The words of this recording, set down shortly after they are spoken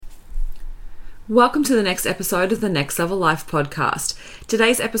Welcome to the next episode of the Next Level Life podcast.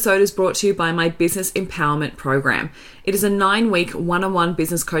 Today's episode is brought to you by my Business Empowerment Program. It is a 9-week one-on-one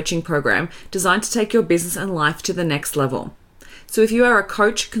business coaching program designed to take your business and life to the next level. So if you are a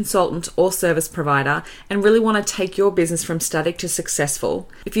coach, consultant, or service provider and really want to take your business from static to successful,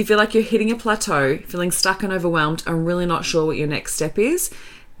 if you feel like you're hitting a plateau, feeling stuck and overwhelmed, and really not sure what your next step is,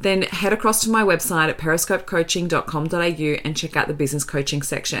 then head across to my website at periscopecoaching.com.au and check out the business coaching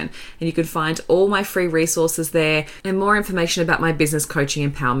section. And you can find all my free resources there and more information about my business coaching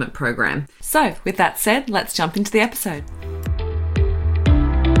empowerment program. So with that said, let's jump into the episode.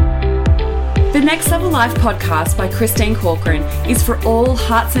 The Next Level Life podcast by Christine Corcoran is for all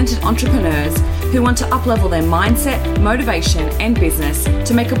heart-centered entrepreneurs who want to uplevel their mindset, motivation, and business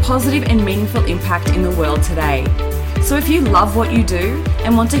to make a positive and meaningful impact in the world today. So if you love what you do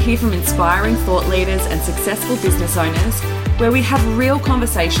and want to hear from inspiring thought leaders and successful business owners where we have real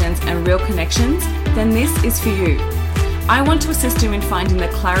conversations and real connections, then this is for you. I want to assist you in finding the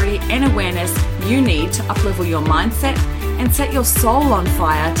clarity and awareness you need to uplevel your mindset and set your soul on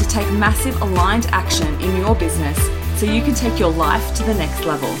fire to take massive aligned action in your business so you can take your life to the next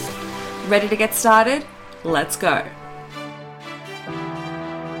level. Ready to get started? Let's go.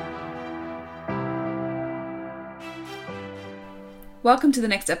 Welcome to the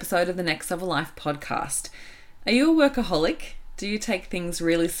next episode of the Next Level Life podcast. Are you a workaholic? Do you take things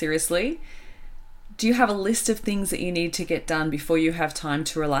really seriously? Do you have a list of things that you need to get done before you have time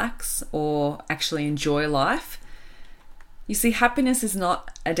to relax or actually enjoy life? You see, happiness is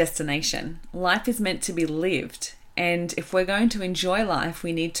not a destination. Life is meant to be lived. And if we're going to enjoy life,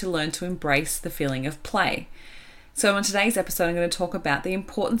 we need to learn to embrace the feeling of play. So on today's episode, I'm going to talk about the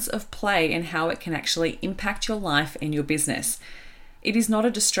importance of play and how it can actually impact your life and your business. It is not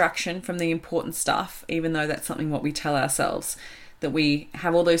a distraction from the important stuff, even though that's something what we tell ourselves, that we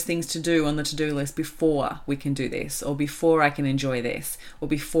have all those things to do on the to-do list before we can do this, or before I can enjoy this, or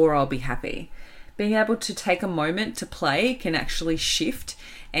before I'll be happy. Being able to take a moment to play can actually shift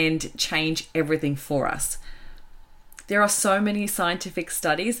and change everything for us. There are so many scientific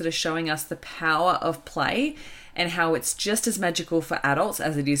studies that are showing us the power of play and how it's just as magical for adults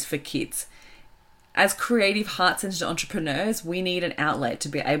as it is for kids. As creative, heart-centered entrepreneurs, we need an outlet to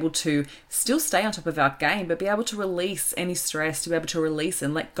be able to still stay on top of our game, but be able to release any stress, to be able to release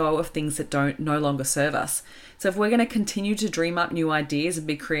and let go of things that no longer serve us. So if we're going to continue to dream up new ideas and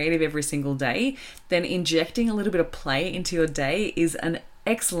be creative every single day, then injecting a little bit of play into your day is an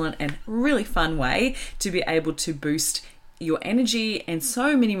excellent and really fun way to be able to boost your energy and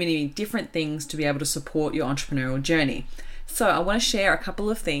so many different things to be able to support your entrepreneurial journey. So I want to share a couple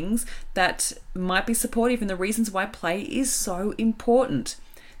of things that might be supportive and the reasons why play is so important.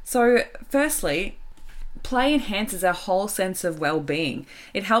 So firstly, play enhances our whole sense of well-being.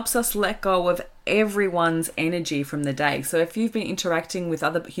 It helps us let go of everyone's energy from the day. So if you've been interacting with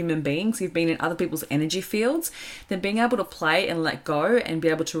other human beings, you've been in other people's energy fields, then being able to play and let go and be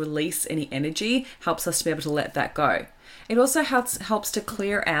able to release any energy helps us to be able to let that go. It also helps to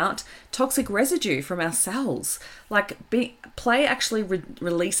clear out toxic residue from our cells. Play actually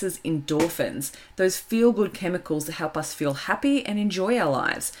releases endorphins, those feel-good chemicals that help us feel happy and enjoy our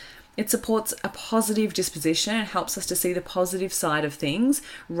lives. It supports a positive disposition and helps us to see the positive side of things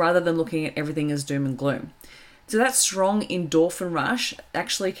rather than looking at everything as doom and gloom. So that strong endorphin rush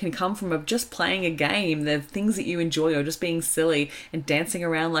actually can come from just playing a game, the things that you enjoy, or just being silly and dancing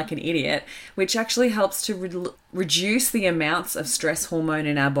around like an idiot, which actually helps to reduce the amounts of stress hormone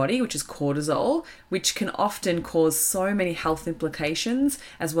in our body, which is cortisol, which can often cause so many health implications,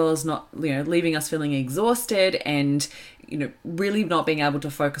 as well as not, leaving us feeling exhausted and really not being able to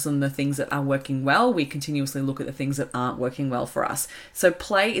focus on the things that are working well. We continuously look at the things that aren't working well for us. So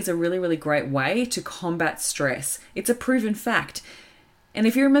play is a really great way to combat stress. It's a proven fact. And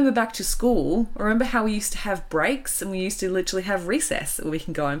if you remember back to school, remember how we used to have breaks and we used to literally have recess where we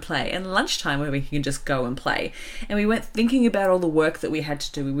can go and play, and lunchtime where we can just go and play. And we weren't thinking about all the work that we had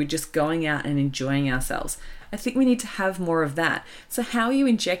to do. We were just going out and enjoying ourselves. I think we need to have more of that. So how are you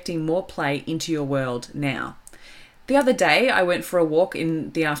injecting more play into your world now? The other day, I went for a walk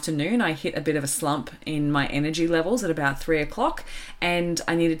in the afternoon. I hit a bit of a slump in my energy levels at about 3 o'clock, and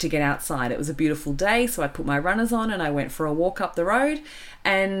I needed to get outside. It was a beautiful day, so I put my runners on and I went for a walk up the road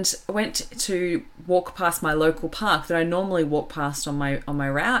and went to walk past my local park that I normally walk past on my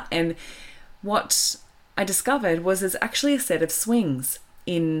route. And what I discovered was there's actually a set of swings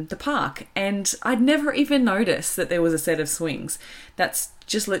in the park, and I'd never even noticed that there was a set of swings. That's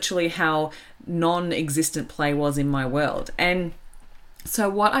just literally how non-existent play was in my world. And So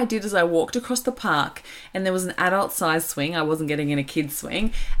what I did is I walked across the park and there was an adult size swing. I wasn't getting in a kid's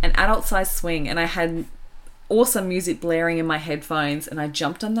swing, an adult size swing, and I had awesome music blaring in my headphones, and I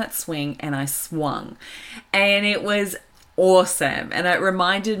jumped on that swing and I swung. And it was awesome. And it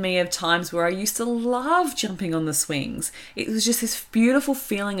reminded me of times where I used to love jumping on the swings. It was just this beautiful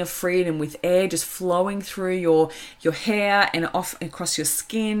feeling of freedom with air just flowing through your hair and off across your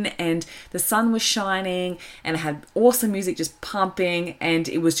skin, and the sun was shining and it had awesome music just pumping, and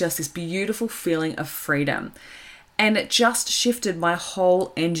it was just this beautiful feeling of freedom. And it just shifted my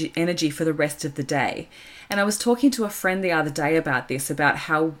whole energy for the rest of the day. And I was talking to a friend the other day about this, about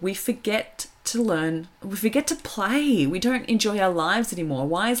how we forget to learn, we forget to play. We don't enjoy our lives anymore.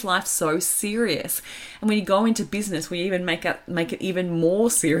 Why is life so serious? And when you go into business, we even make it even more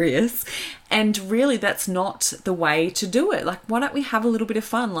serious. And really, that's not the way to do it. Like, why don't we have a little bit of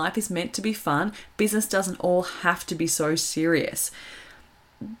fun? Life is meant to be fun. Business doesn't all have to be so serious.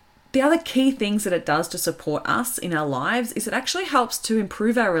 The other key things that it does to support us in our lives is it actually helps to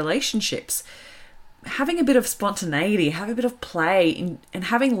improve our relationships. Having a bit of spontaneity, having a bit of play, and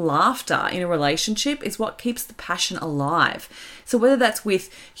having laughter in a relationship is what keeps the passion alive. So whether that's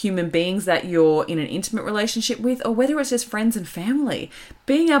with human beings that you're in an intimate relationship with, or whether it's just friends and family,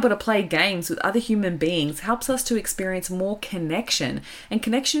 being able to play games with other human beings helps us to experience more connection. And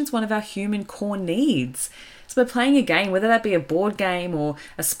connection is one of our human core needs. So by playing a game, whether that be a board game or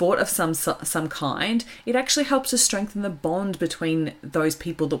a sport of some kind, it actually helps to strengthen the bond between those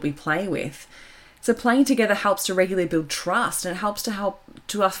people that we play with. So playing together helps to regularly build trust, and it helps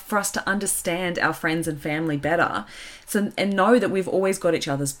for us to understand our friends and family better, and know that we've always got each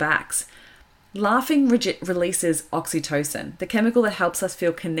other's backs. Laughing releases oxytocin, the chemical that helps us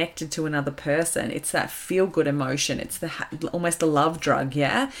feel connected to another person. It's that feel-good emotion. It's almost a love drug,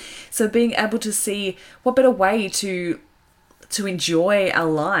 yeah? So being able to see what better way to enjoy our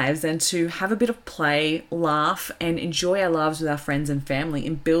lives and to have a bit of play, laugh, and enjoy our lives with our friends and family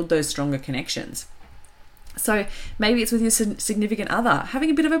and build those stronger connections. So maybe it's with your significant other.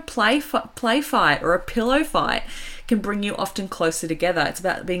 Having a bit of a play fight or a pillow fight can bring you often closer together. It's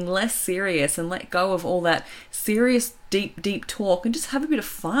about being less serious and let go of all that serious, deep talk and just have a bit of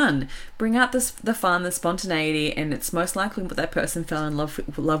fun. Bring out the fun, the spontaneity, and it's most likely what that person fell in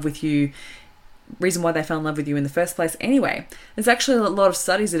love with you, reason why they fell in love with you in the first place anyway. There's actually a lot of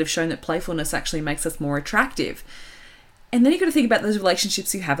studies that have shown that playfulness actually makes us more attractive. And then you've got to think about those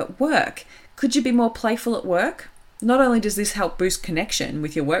relationships you have at work. Could you be more playful at work? Not only does this help boost connection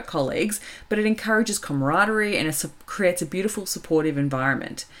with your work colleagues, but it encourages camaraderie and creates a beautiful, supportive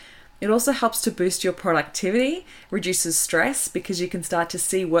environment. It also helps to boost your productivity, reduces stress, because you can start to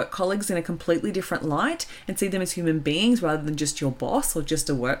see work colleagues in a completely different light and see them as human beings rather than just your boss or just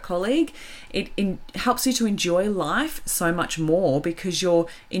a work colleague. It helps you to enjoy life so much more because you're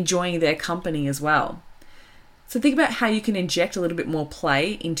enjoying their company as well. So think about how you can inject a little bit more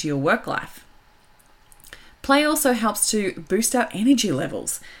play into your work life. Play also helps to boost our energy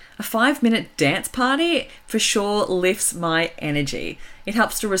levels. A 5-minute dance party for sure lifts my energy. It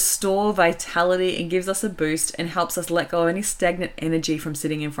helps to restore vitality and gives us a boost and helps us let go of any stagnant energy from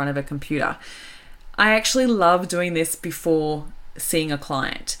sitting in front of a computer. I actually love doing this before seeing a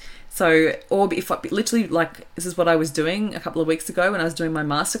client. So, or if I literally, like, this is what I was doing a couple of weeks ago when I was doing my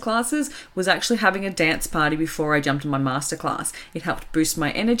masterclasses, was actually having a dance party before I jumped on my masterclass. It helped boost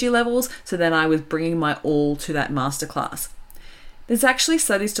my energy levels, so then I was bringing my all to that masterclass. There's actually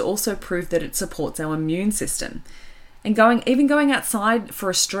studies to also prove that it supports our immune system. And going outside for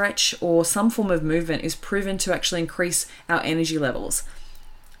a stretch or some form of movement is proven to actually increase our energy levels.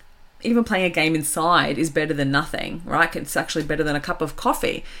 Even playing a game inside is better than nothing, right? It's actually better than a cup of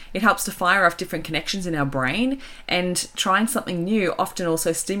coffee. It helps to fire off different connections in our brain, and trying something new often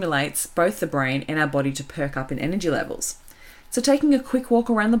also stimulates both the brain and our body to perk up in energy levels. So taking a quick walk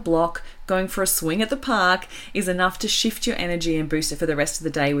around the block, going for a swing at the park is enough to shift your energy and boost it for the rest of the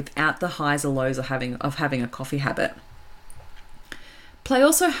day without the highs or lows of having a coffee habit. Play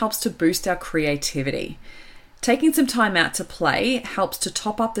also helps to boost our creativity. Taking some time out to play helps to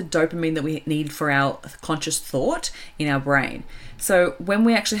top up the dopamine that we need for our conscious thought in our brain. So when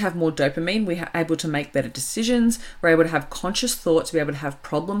we actually have more dopamine, we're able to make better decisions. We're able to have conscious thought, to be able to have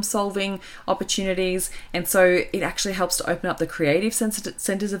problem-solving opportunities. And so it actually helps to open up the creative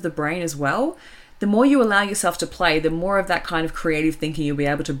centers of the brain as well. The more you allow yourself to play, the more of that kind of creative thinking you'll be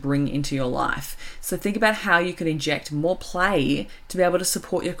able to bring into your life. So think about how you can inject more play to be able to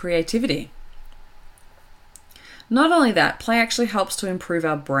support your creativity. Not only that, play actually helps to improve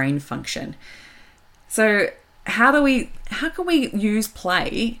our brain function. So how can we use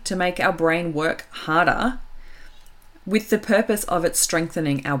play to make our brain work harder? with the purpose of it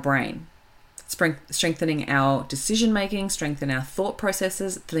strengthening our brain, strengthening our decision making, strengthen our thought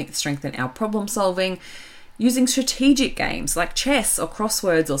processes, strengthen our problem solving. Using strategic games like chess or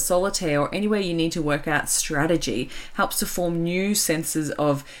crosswords or solitaire or anywhere you need to work out strategy helps to form new senses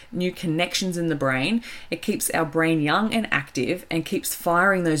of new connections in the brain. It keeps our brain young and active and keeps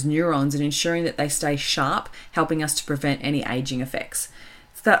firing those neurons and ensuring that they stay sharp, helping us to prevent any aging effects.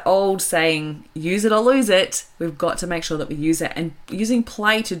 It's that old saying, use it or lose it. We've got to make sure that we use it, and using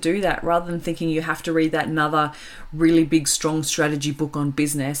play to do that rather than thinking you have to read that another really big, strong strategy book on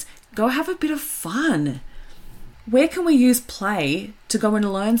business. Go have a bit of fun. Where can we use play to go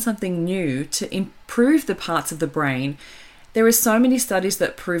and learn something new to improve the parts of the brain? There are so many studies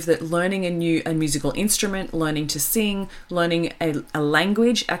that prove that learning a musical instrument, learning to sing, learning a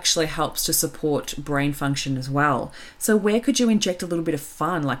language actually helps to support brain function as well. So where could you inject a little bit of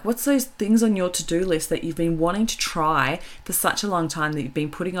fun? Like, what's those things on your to-do list that you've been wanting to try for such a long time that you've been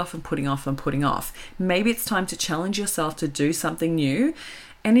putting off and putting off and putting off? Maybe it's time to challenge yourself to do something new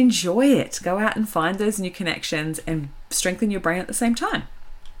and enjoy it. Go out and find those new connections and strengthen your brain at the same time.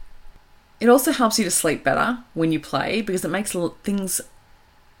 It also helps you to sleep better when you play because it makes things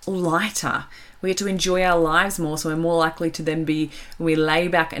lighter. We get to enjoy our lives more, so we're more likely to then be, when we lay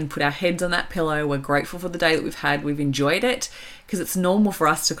back and put our heads on that pillow, we're grateful for the day that we've had, we've enjoyed it, because it's normal for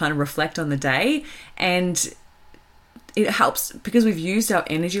us to kind of reflect on the day. And it helps because we've used our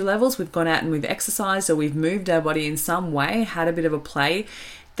energy levels, we've gone out and we've exercised or we've moved our body in some way, had a bit of a play,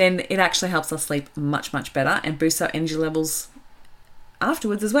 then it actually helps us sleep much, much better and boosts our energy levels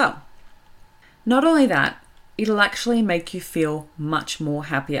afterwards as well. Not only that, it'll actually make you feel much more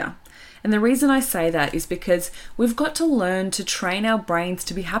happier. And the reason I say that is because we've got to learn to train our brains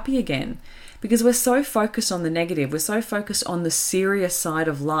to be happy again. Because we're so focused on the negative, we're so focused on the serious side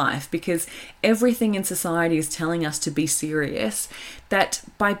of life, because everything in society is telling us to be serious, that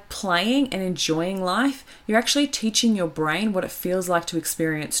by playing and enjoying life, you're actually teaching your brain what it feels like to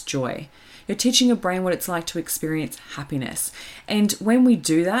experience joy. You're teaching your brain what it's like to experience happiness. And when we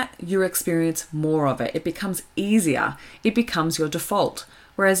do that, you experience more of it. It becomes easier. It becomes your default.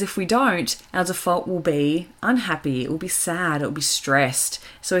 Whereas if we don't, our default will be unhappy, it will be sad, it will be stressed.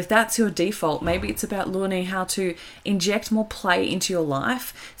 So if that's your default, maybe it's about learning how to inject more play into your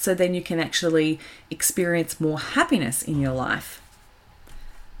life so then you can actually experience more happiness in your life.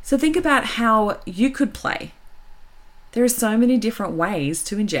 So think about how you could play. There are so many different ways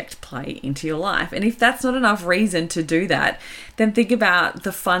to inject play into your life. And if that's not enough reason to do that, then think about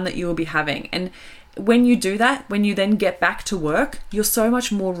the fun that you will be having. And when you do that, when you then get back to work, you're so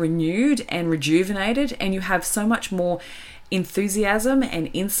much more renewed and rejuvenated, and you have so much more enthusiasm and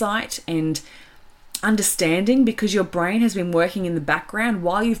insight and understanding because your brain has been working in the background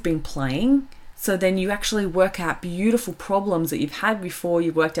while you've been playing. So then you actually work out beautiful problems that you've had before.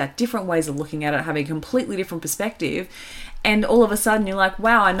 You've worked out different ways of looking at it, having a completely different perspective. And all of a sudden you're like,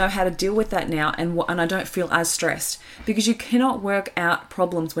 wow, I know how to deal with that now, and I don't feel as stressed. Because you cannot work out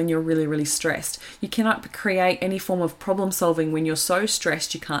problems when you're really, really stressed. You cannot create any form of problem solving when you're so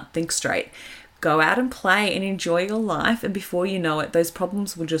stressed you can't think straight. Go out and play and enjoy your life, and before you know it, those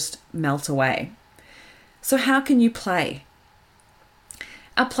problems will just melt away. So how can you play?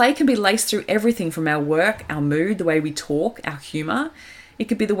 Our play can be laced through everything from our work, our mood, the way we talk, our humor. It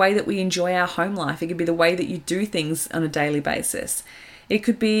could be the way that we enjoy our home life. It could be the way that you do things on a daily basis. It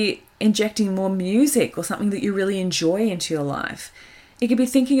could be injecting more music or something that you really enjoy into your life. It could be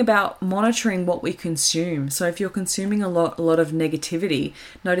thinking about monitoring what we consume. So if you're consuming a lot of negativity,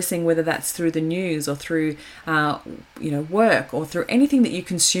 noticing whether that's through the news or through work or through anything that you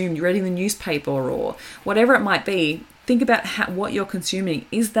consume, you're reading the newspaper or whatever it might be, think about what you're consuming.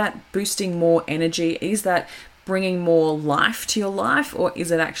 Is that boosting more energy? Is that bringing more life to your life, or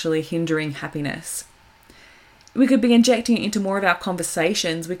is it actually hindering happiness? We could be injecting it into more of our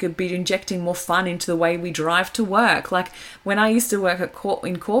conversations. We could be injecting more fun into the way we drive to work. Like when I used to work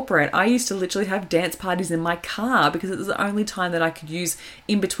in corporate, I used to literally have dance parties in my car because it was the only time that I could use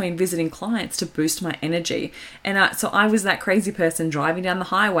in between visiting clients to boost my energy. And so I was that crazy person driving down the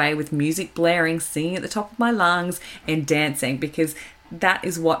highway with music blaring, singing at the top of my lungs and dancing, because that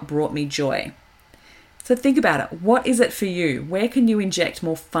is what brought me joy. So think about it. What is it for you? Where can you inject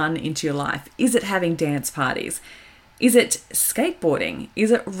more fun into your life? Is it having dance parties? Is it skateboarding?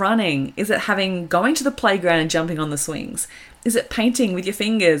 Is it running? Is it going to the playground and jumping on the swings? Is it painting with your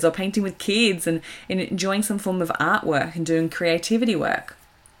fingers or painting with kids and enjoying some form of artwork and doing creativity work?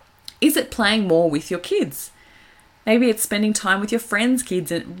 Is it playing more with your kids? Maybe it's spending time with your friends' kids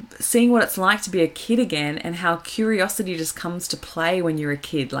and seeing what it's like to be a kid again, and how curiosity just comes to play when you're a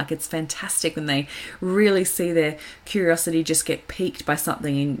kid. Like, it's fantastic when they really see their curiosity just get piqued by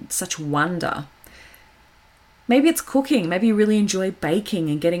something in such wonder. Maybe it's cooking. Maybe you really enjoy baking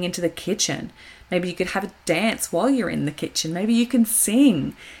and getting into the kitchen. Maybe you could have a dance while you're in the kitchen. Maybe you can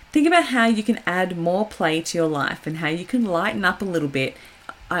sing. Think about how you can add more play to your life and how you can lighten up a little bit.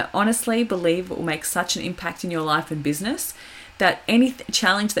 I honestly believe it will make such an impact in your life and business that any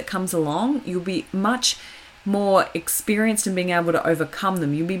challenge that comes along, you'll be much more experienced in being able to overcome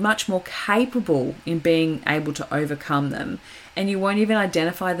them. You'll be much more capable in being able to overcome them. And you won't even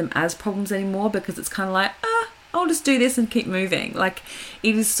identify them as problems anymore, because it's kind of like, I'll just do this and keep moving. Like,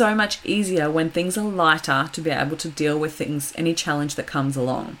 it is so much easier when things are lighter to be able to deal with things, any challenge that comes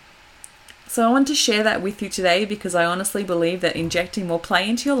along. So I want to share that with you today, because I honestly believe that injecting more play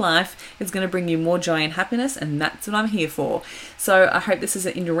into your life is going to bring you more joy and happiness, and that's what I'm here for. So I hope this has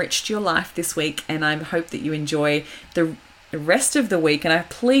enriched your life this week, and I hope that you enjoy the rest of the week. And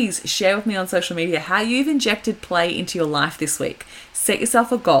please share with me on social media how you've injected play into your life this week. Set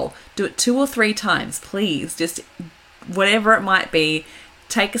yourself a goal. Do it 2 or 3 times, please. Just whatever it might be,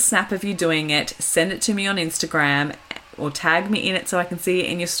 take a snap of you doing it, send it to me on Instagram, or tag me in it so I can see it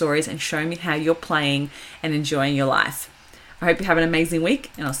in your stories, and show me how you're playing and enjoying your life. I hope you have an amazing week,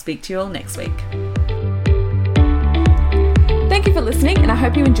 and I'll speak to you all next week. Thank you for listening, and I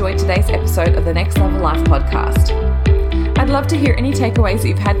hope you enjoyed today's episode of the Next Level Life podcast. I'd love to hear any takeaways that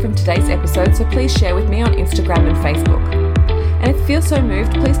you've had from today's episode, so please share with me on Instagram and Facebook. And if you feel so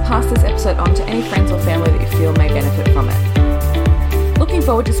moved, please pass this episode on to any friends or family that you feel may benefit from it. Looking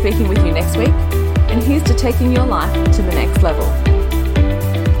forward to speaking with you next week, and here's to taking your life to the next level.